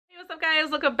What's up guys,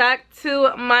 welcome back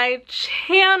to my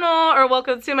channel, or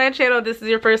welcome to my channel. This is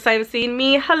your first time seeing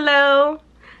me. Hello,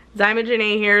 Diamond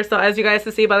Janae here. So as you guys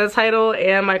can see by the title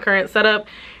and my current setup,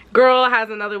 girl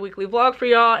has another weekly vlog for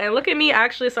y'all. And look at me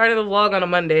actually starting the vlog on a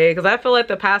Monday, because I feel like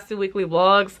the past two weekly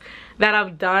vlogs that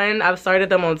I've done, I've started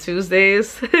them on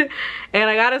Tuesdays. And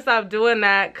I gotta stop doing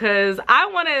that because I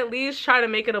want to at least try to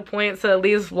make it a point to at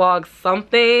least vlog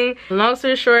something. Long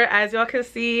story short, as y'all can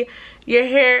see, your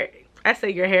hair, I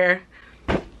say your hair,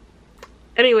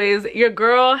 anyways, your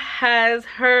girl has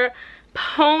her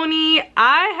pony.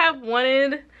 I have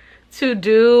wanted to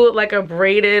do like a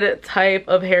braided type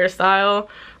of hairstyle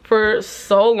for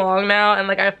so long now, and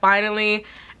like I finally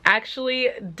actually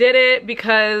did it,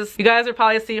 because you guys are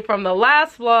probably see from the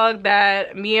last vlog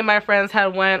that me and my friends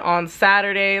had went on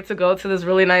Saturday to go to this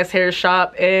really nice hair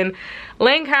shop in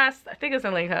Lancaster. I think it's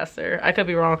in Lancaster, I could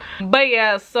be wrong, but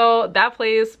yeah, so that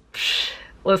place,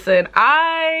 listen,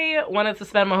 I wanted to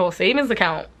spend my whole savings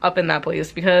account up in that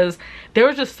place because there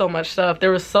was just so much stuff.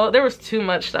 There was too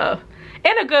much stuff,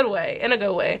 in a good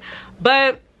way,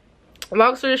 but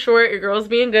long story short, your girl's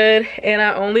being good, and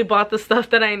I only bought the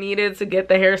stuff that I needed to get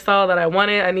the hairstyle that I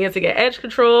wanted. I needed to get edge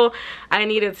control, I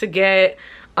needed to get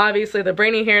obviously the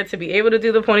braiding hair to be able to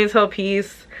do the ponytail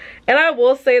piece. And I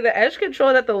will say the edge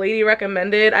control that the lady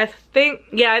recommended, I think,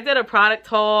 yeah, I did a product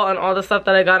haul on all the stuff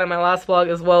that I got in my last vlog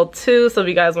as well too, so if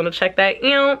you guys want to check that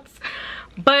out.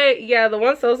 But yeah, the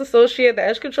one sales associate, the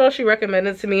edge control she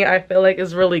recommended to me, I feel like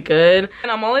is really good.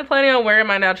 And I'm only planning on wearing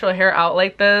my natural hair out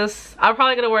like this. I'm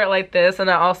probably gonna wear it like this, and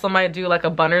I also might do like a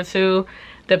bun or two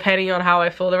depending on how I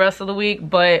feel the rest of the week.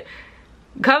 But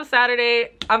come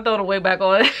Saturday, I'm throwing a wig back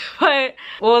on. But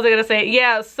what was I gonna say?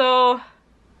 Yeah, so,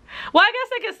 well, I guess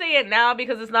I can say it now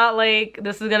because it's not like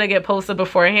this is gonna get posted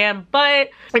beforehand, but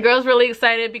the girl's really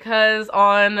excited because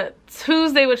on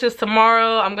Tuesday, which is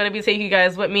tomorrow, I'm gonna be taking you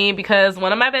guys with me because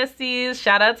one of my besties,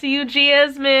 shout out to you,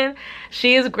 Jasmine,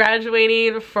 she is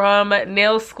graduating from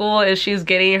nail school and she's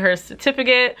getting her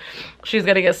certificate. She's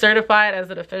gonna get certified as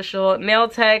an official nail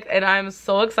tech, and I'm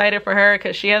so excited for her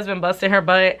because she has been busting her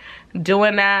butt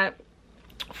doing that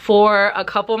for a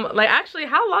couple, like, actually,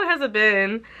 how long has it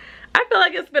been? I feel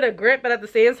like it's been a grip, but at the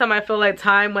same time, I feel like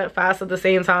time went fast at the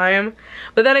same time.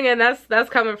 But then again, that's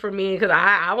coming from me because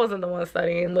I wasn't the one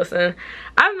studying. Listen,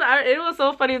 it was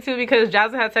so funny too because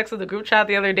Jasmine had texted the group chat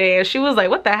the other day and she was like,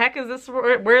 what the heck is this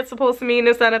word supposed to mean,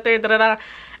 this, that, and third, da, da, da.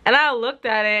 And I looked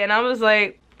at it and I was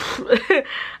like,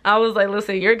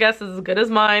 listen, your guess is as good as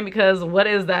mine, because what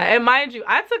is that? And mind you,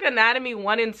 I took anatomy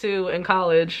 1 and 2 in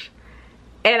college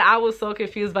and I was so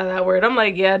confused by that word. I'm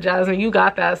like, yeah, Jasmine, you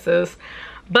got that, sis.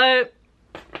 But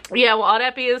yeah, well, all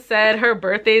that being said, her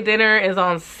birthday dinner is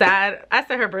on Saturday. I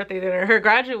said her birthday dinner, her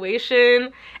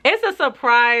graduation, it's a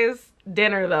surprise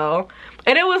dinner though.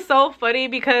 And it was so funny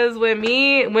because when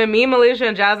me, Malaysia,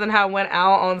 and Jasmine had went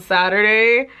out on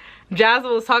Saturday,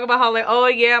 Jasmine was talking about how, like, oh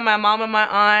yeah, my mom and my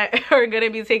aunt are gonna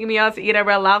be taking me out to eat at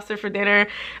Red Lobster for dinner,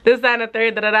 this, that, and the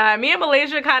third, da, da, da. Me and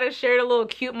Malaysia kind of shared a little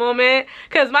cute moment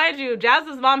because, mind you,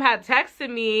 Jasmine's mom had texted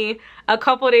me a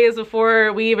couple days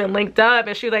before we even linked up,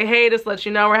 and she was like, hey, just to let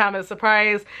you know, we're having a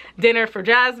surprise dinner for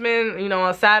Jasmine, you know,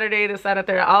 on Saturday, this, that, and the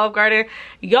third at Olive Garden.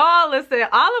 Y'all, listen,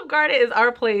 Olive Garden is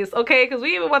our place, okay? Because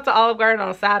we even went to Olive Garden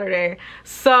on Saturday.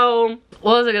 So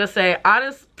what was I gonna say?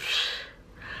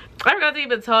 I forgot to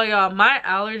even tell y'all, my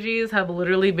allergies have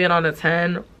literally been on a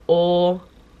 10 all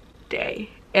day.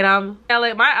 And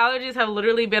like, my allergies have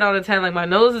literally been on a 10. Like, my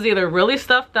nose is either really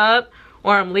stuffed up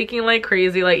or I'm leaking like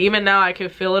crazy. Like, even now I can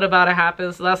feel it about to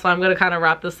happen. So that's why I'm gonna kind of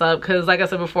wrap this up, because like I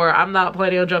said before, I'm not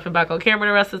planning on jumping back on camera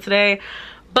the rest of today.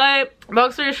 But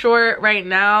long story short, right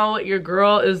now your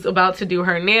girl is about to do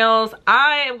her nails.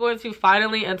 I am going to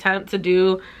finally attempt to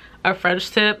do a French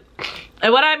tip.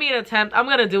 And what I mean attempt, I'm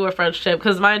gonna do a French tip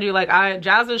because, mind you, like,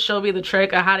 Jasmine showed me the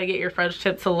trick of how to get your French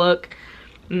tip to look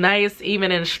nice,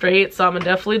 even, and straight. So I'm gonna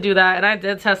definitely do that. And I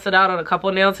did test it out on a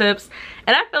couple nail tips,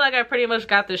 and I feel like I pretty much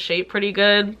got the shape pretty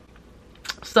good.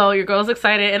 So your girl's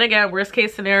excited. And again, worst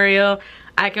case scenario,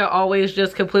 I can always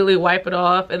just completely wipe it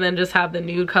off and then just have the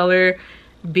nude color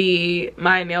be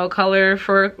my nail color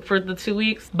for the 2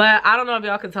 weeks. But I don't know if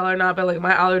y'all can tell or not, but like,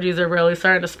 my allergies are really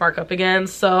starting to spark up again.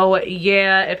 So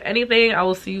yeah, if anything, I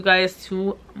will see you guys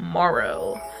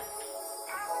tomorrow.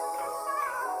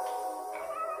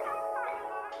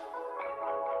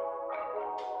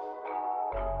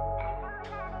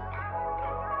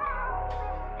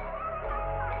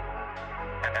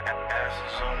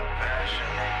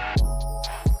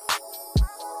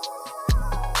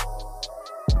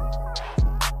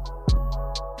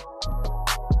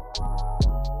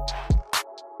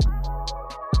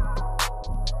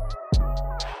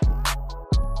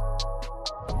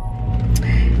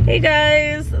 Hey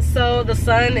guys, so the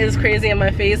sun is crazy in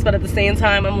my face, but at the same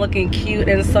time I'm looking cute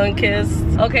and sun-kissed.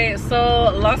 Okay,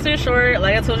 so long story short,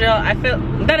 like I told y'all, I feel,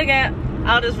 then again,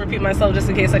 I'll just repeat myself just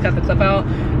in case I cut the clip out.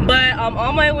 But I'm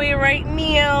on my way right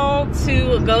now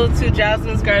to go to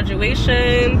Jasmine's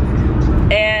graduation.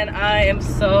 And I am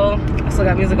so, I still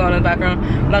got music on in the background.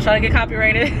 I'm not trying to get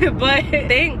copyrighted, but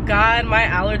thank God my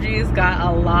allergies got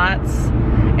a lot,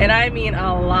 and I mean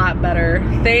a lot better.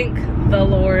 Thank the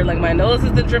Lord. Like my nose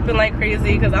has been dripping like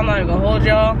crazy because I'm not even gonna hold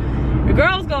y'all. Your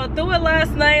girl was going through it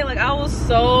last night. Like I was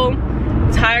so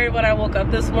tired when I woke up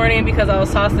this morning because I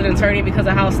was tossing and turning because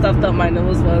of how stuffed up my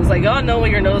nose was. Like y'all know when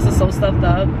your nose is so stuffed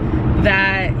up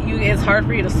that it's hard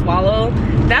for you to swallow.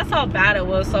 That's how bad it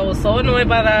was. So I was so annoyed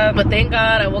by that, but thank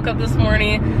God I woke up this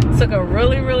morning, took a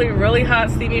really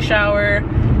hot steamy shower,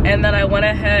 and then I went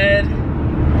ahead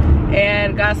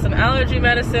and got some allergy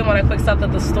medicine when I quick stopped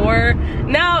at the store.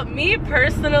 Now me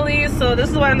personally, so this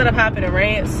is what ended up happening,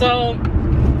 right? So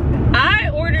I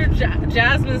ordered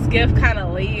Jasmine's gift kind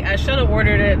of late. I should have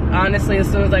ordered it honestly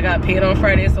as soon as I got paid on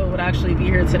Friday, so it would actually be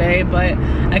here today, but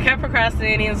I kept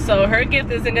procrastinating. So her gift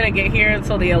isn't gonna get here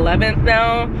until the 11th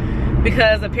now,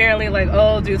 because apparently, like,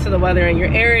 oh, due to the weather in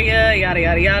your area, yada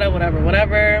yada yada,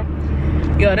 whatever.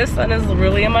 Yo, this sun is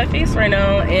really in my face right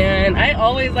now, and I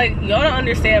always, like, y'all don't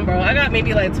understand, bro. I got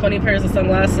maybe like 20 pairs of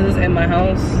sunglasses in my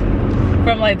house,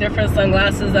 from like different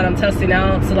sunglasses that I'm testing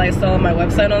out to like sell on my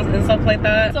website and stuff like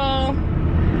that. So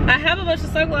I have a bunch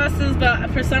of sunglasses, but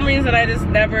for some reason I just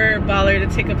never bother to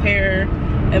take a pair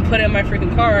and put it in my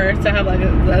freaking car to have like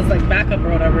as like backup or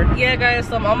whatever. Yeah guys,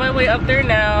 so I'm on my way up there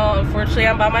now. Unfortunately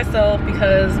I'm by myself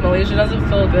because Malaysia doesn't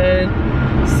feel good,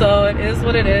 so it is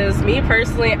what it is. Me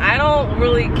personally, I don't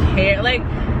really care. Like,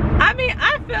 I mean,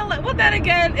 I feel like, well, then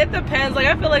again, it depends. Like,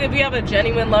 I feel like if you have a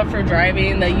genuine love for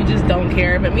driving, that you just don't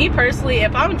care. But me personally,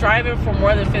 if I'm driving for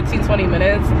more than 15-20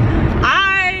 minutes,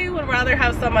 I would rather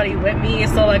have somebody with me,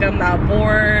 so like I'm not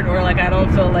bored or like I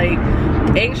don't feel like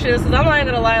anxious. Because I'm not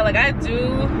gonna lie, like I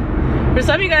do, for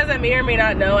some of you guys that may or may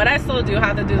not know, and I still do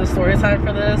have to do the story time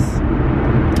for this,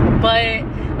 but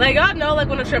like y'all know, like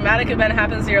when a traumatic event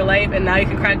happens in your life and now you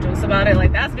can crack jokes about it,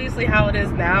 like that's basically how it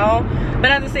is now. But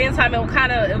at the same time, it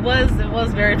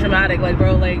was very dramatic, like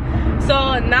bro, like,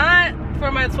 so not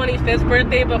for my 25th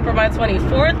birthday, but for my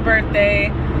 24th birthday,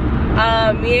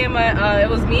 it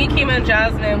was me, Kima, and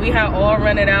Jasmine. We had all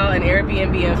rented out an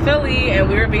Airbnb in Philly, and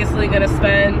we were basically gonna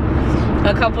spend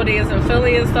a couple days in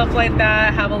Philly and stuff like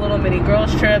that, have a little mini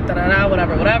girls trip,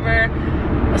 whatever.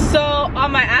 So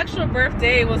on my actual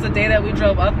birthday was the day that we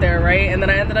drove up there, right? And then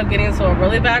I ended up getting into a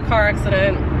really bad car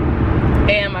accident,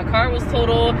 and my car was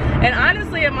totaled. And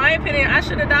honestly, in my opinion, I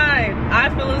should have died. I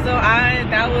feel as though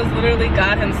that was literally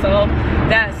God himself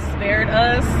that spared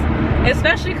us.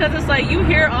 Especially because it's like, you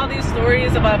hear all these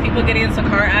stories about people getting into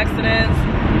car accidents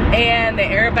and the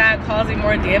airbag causing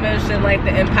more damage than like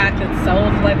the impact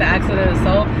itself, like the accident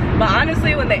itself. But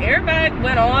honestly, when the airbag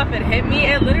went off and hit me,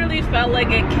 it literally felt like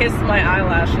it kissed my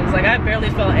eyelashes. Like I barely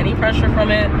felt any pressure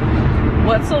from it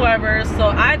whatsoever. So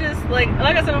I just, like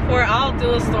I said before, I'll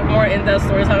do a more in-depth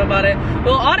story time about it.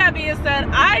 Well, all that being said,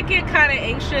 I get kind of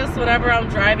anxious whenever I'm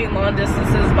driving long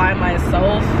distances by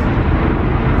myself.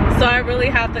 So I really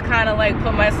have to kind of like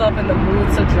put myself in the mood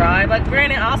to drive. Like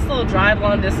granted, I'll still drive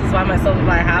long distance by myself if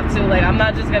I have to. Like I'm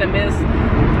not just gonna miss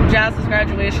Jasmine's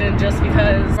graduation just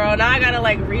because, bro, now I gotta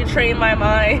like retrain my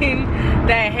mind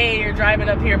that hey, you're driving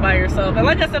up here by yourself. And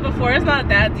like I said before, it's not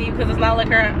that deep because it's not like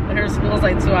her school's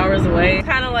like 2 hours away. It's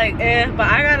kind of like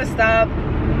but I gotta stop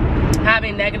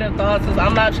having negative thoughts because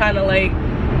I'm not trying to like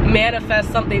manifest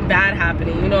something bad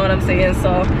happening, you know what I'm saying?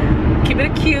 So keep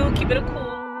it cute, keep it a cool.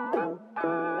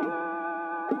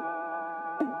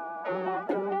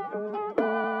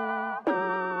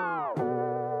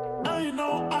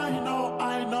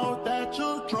 I know that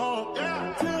you're drunk.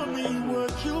 Yeah. Tell me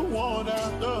what you want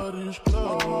after this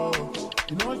club.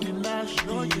 You know you're nasty.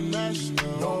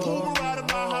 Don't move out of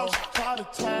my house, call a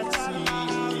taxi.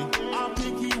 I'm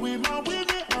picky with my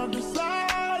women, I'm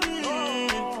deciding.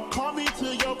 Call me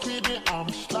to your crib and I'm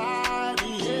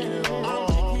sliding.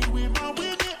 I'm picky with my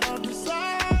women, I'm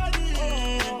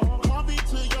deciding. Call me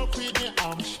to your crib and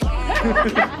I'm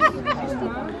sliding.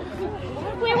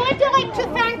 We would like to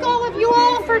thank all of you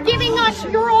all for giving us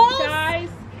your all, guys,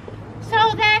 so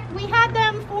that we had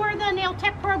them for the nail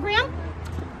tech program.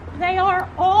 They are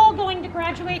all going to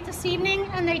graduate this evening,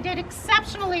 and they did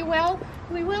exceptionally well.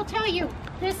 We will tell you,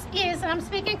 this is, and I'm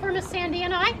speaking for Miss Sandy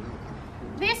and I,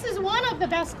 this is one of the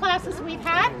best classes we've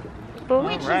had,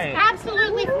 which is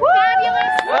absolutely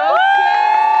fabulous.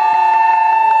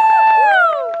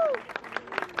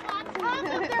 On top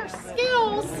of their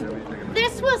skills,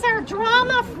 this this was our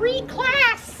drama-free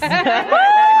class.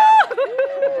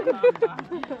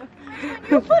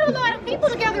 You put a lot of people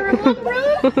together in one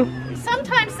room,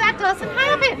 sometimes that doesn't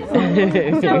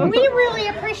happen. So we really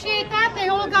appreciate that. They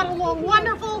all got along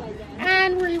wonderful,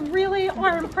 and we really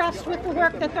are impressed with the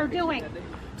work that they're doing.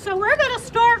 So we're going to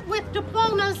start with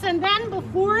diplomas, and then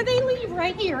before they leave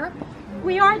right here,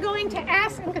 we are going to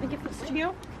ask, I'm going to give this to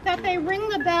you, that they ring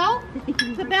the bell.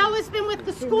 The bell has been with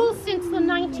the school since the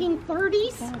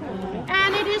 1930s,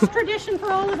 and it is tradition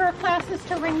for all of our classes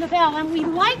to ring the bell, and we'd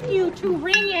like you to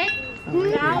ring it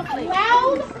loud and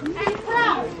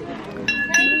proud.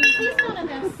 Okay, please none of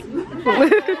this.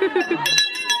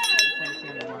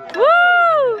 Woo!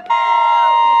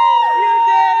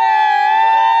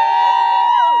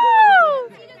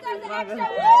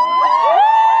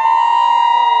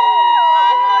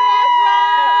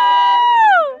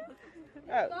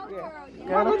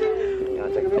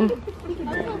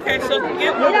 Okay, so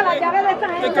give the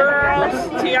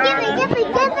girls, Tiara.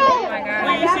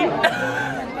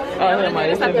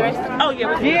 Oh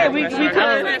yeah, we could.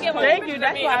 Thank you.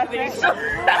 That's why I think so.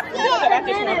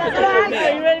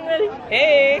 You ready?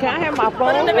 Hey. Can I have my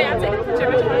phone?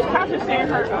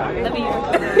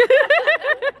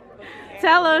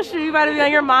 Tell us you about to be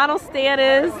on your model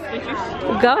status.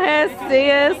 Go ahead,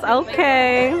 sis.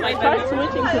 Okay. Start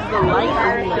switching to the light.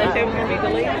 They say we're gonna be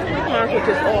delayed. Which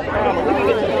is all problem. We can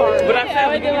get to the car. But I said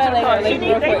we get to the car. She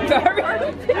needs that car.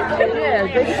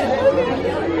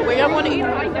 Well, y'all want to eat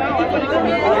right now? Oh my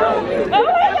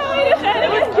God! It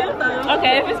was cute though.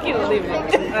 Okay, if it's cute, we'll leave it.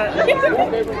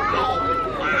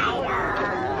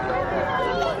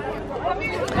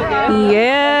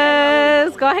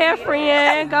 Yes. Go ahead,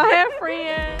 friend. Go ahead,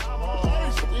 friend.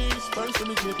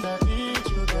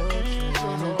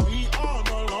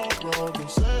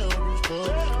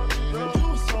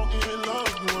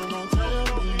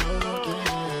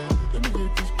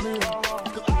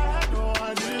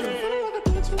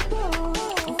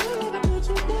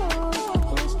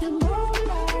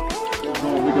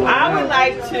 I would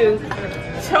like to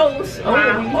toast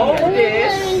my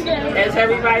oldest, as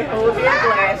everybody holds their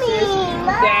glasses,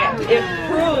 that it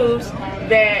proves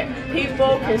that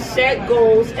people can set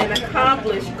goals and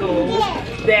accomplish goals,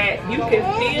 that you can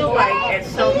feel like at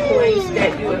some points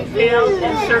that you have failed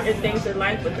in certain things in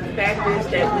life, but the fact is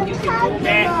that when you can go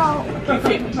back, you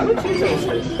can go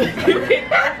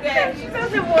back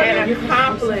and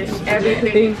accomplish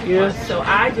everything you want. So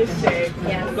I just say,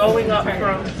 going up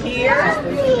from here,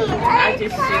 I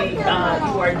just see you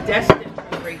are destined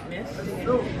for greatness.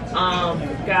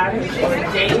 God has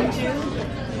ordained you.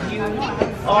 You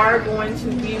are going to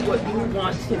be what you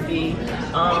want to be.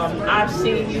 I've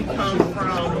seen you come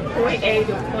from point A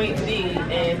to point B,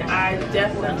 and I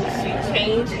definitely see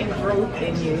change and growth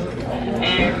in you,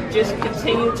 and just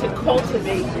continue to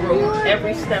cultivate growth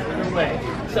every step of the way.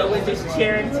 So we're just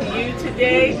cheering to you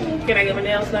today. Can I get my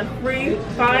nails done free?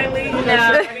 Finally.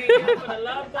 No.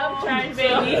 I'm trying,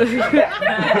 baby.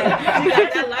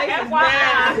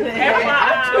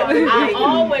 I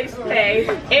always pay,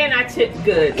 and I tip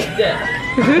good.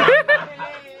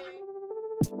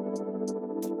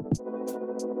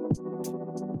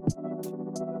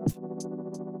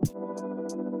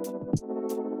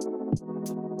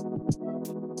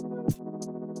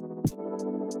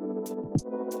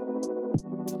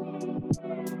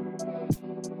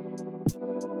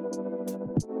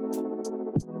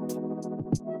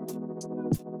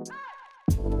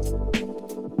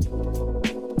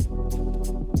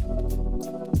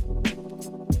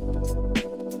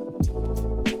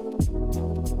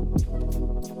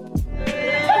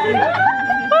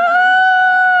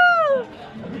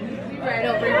 Right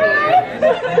over here.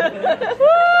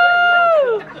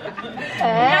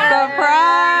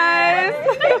 Surprise!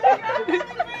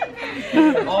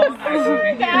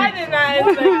 I did not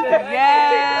expect that.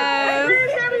 Yes!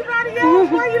 Where's everybody else?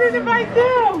 Why you didn't invite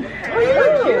them?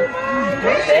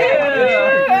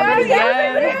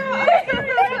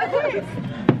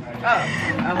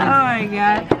 Oh my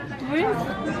God.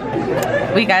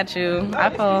 We got you. I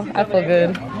feel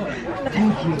good.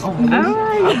 Thank you. Oh,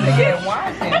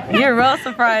 you're real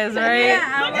surprised, right? Yeah,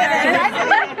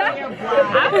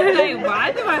 I'm like,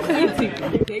 why do I see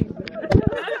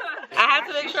I have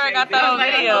to make sure I got that on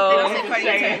video.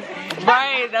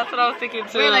 Right, that's what I was thinking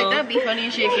too. We're like, that'd be funny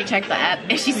and shit if you checked the app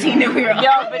and she seen that we were on.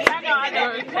 Yo, but I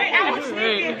know. Wait, I was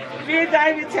thinking, me and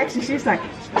Diamond texted, she's like,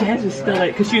 Jazz is still at,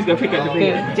 because she was going to pick up the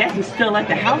video. Jazz is still at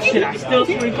the house, should I still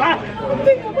swing by? I'm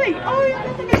thinking, wait, oh,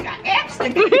 I think I got apps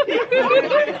again.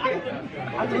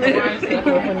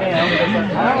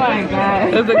 my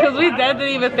god. Because we didn't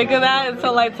even think of that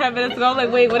until like 10 minutes ago. I was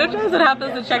like, wait, what if Jasmine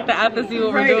happens to check the app and see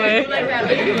what we're doing?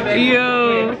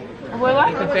 Yo. Well,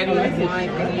 I can say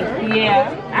yeah.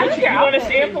 Actually, you want a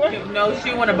sample? No,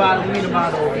 she want a bottle. We need a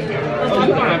bottle. Oh,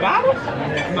 you want a bottle?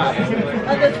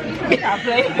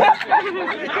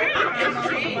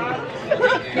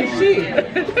 She.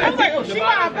 I was like, oh, she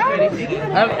want a bottle.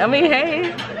 I mean,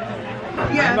 hey.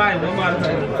 Yeah. I'm buying one bottle.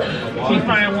 She's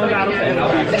buying one bottle.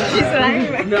 She said, I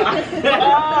ain't no.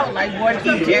 Oh, like one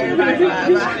each. Everybody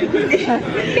buy.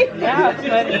 Y'all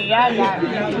funny. Y'all got me.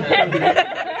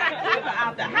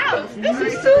 Out the house. This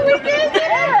is so weekend.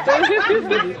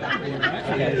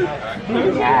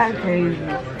 Yeah, crazy.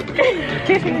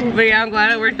 But yeah, I'm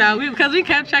glad it worked out. Because we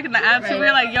kept checking the app, so we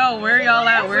were like, yo, where y'all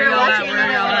at? Where y'all at?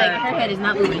 Where y'all at? Her head is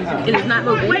not moving. It is not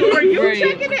moving. Wait, were you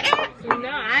checking the app? No,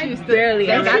 I just barely.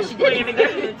 That's how she playing the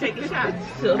game and taking shots.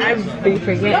 So I've been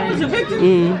forgetting. That was a victim?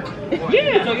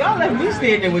 Yeah, so y'all left me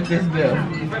standing with this bill.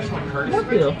 What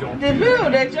bill? The bill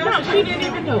that y'all, no, she didn't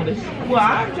even notice. Well,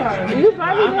 I'm trying to. You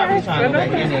probably I'm not trying to go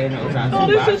back in there no time. Oh,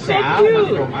 this is so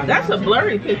cute. That's a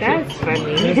blurry picture. That's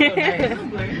funny.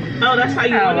 Oh, that's how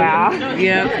you oh, wow.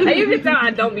 Yeah. You can tell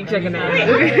I don't be checking that.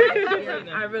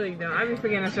 I really don't. I be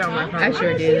forgetting to show my phone. I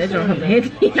sure did. That don't come in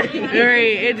handy.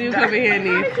 Right, it do come in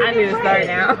handy. I need to start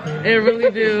now. It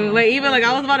really do. Like even like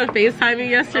I was about to FaceTime you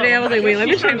yesterday. I was like, wait, let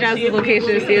me check Jasmine's location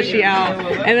to see if she out.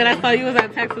 And then I saw you was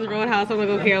at Texas Roadhouse. I'm like,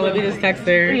 okay, let me just text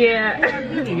her.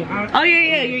 Yeah. Oh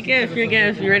yeah, your gift. You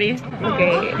ready?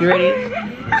 Okay, you ready?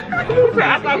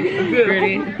 You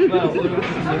ready?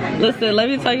 Listen, let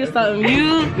me tell you something.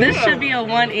 This should be a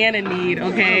want and a need,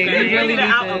 okay? You really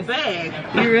need this.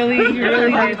 You really need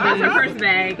this. That's her first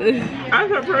bag. That's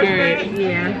her first bag?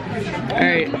 Yeah.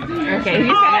 Alright. Okay.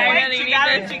 Oh,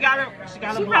 wait, she got a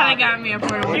probably got me a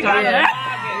portable charger.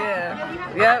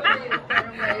 Yeah. Yep.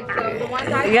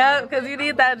 Yep, because you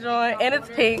need that joint. And it's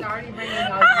pink.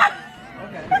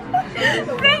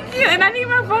 Thank you. And I need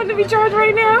my phone to be charged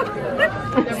right now.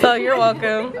 So you're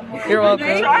welcome. You're welcome.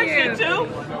 You charge it too?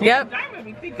 Yep.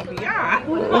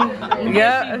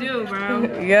 Yes, you do, bro.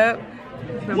 Yep.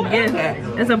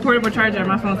 It's a portable charger.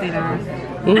 My phone's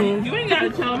 $8. You ain't gotta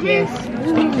tell me.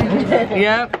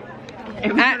 Yep. I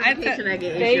get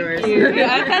is yours.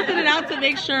 I tested it out to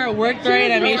make sure it worked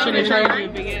right. I made sure to charge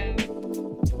it.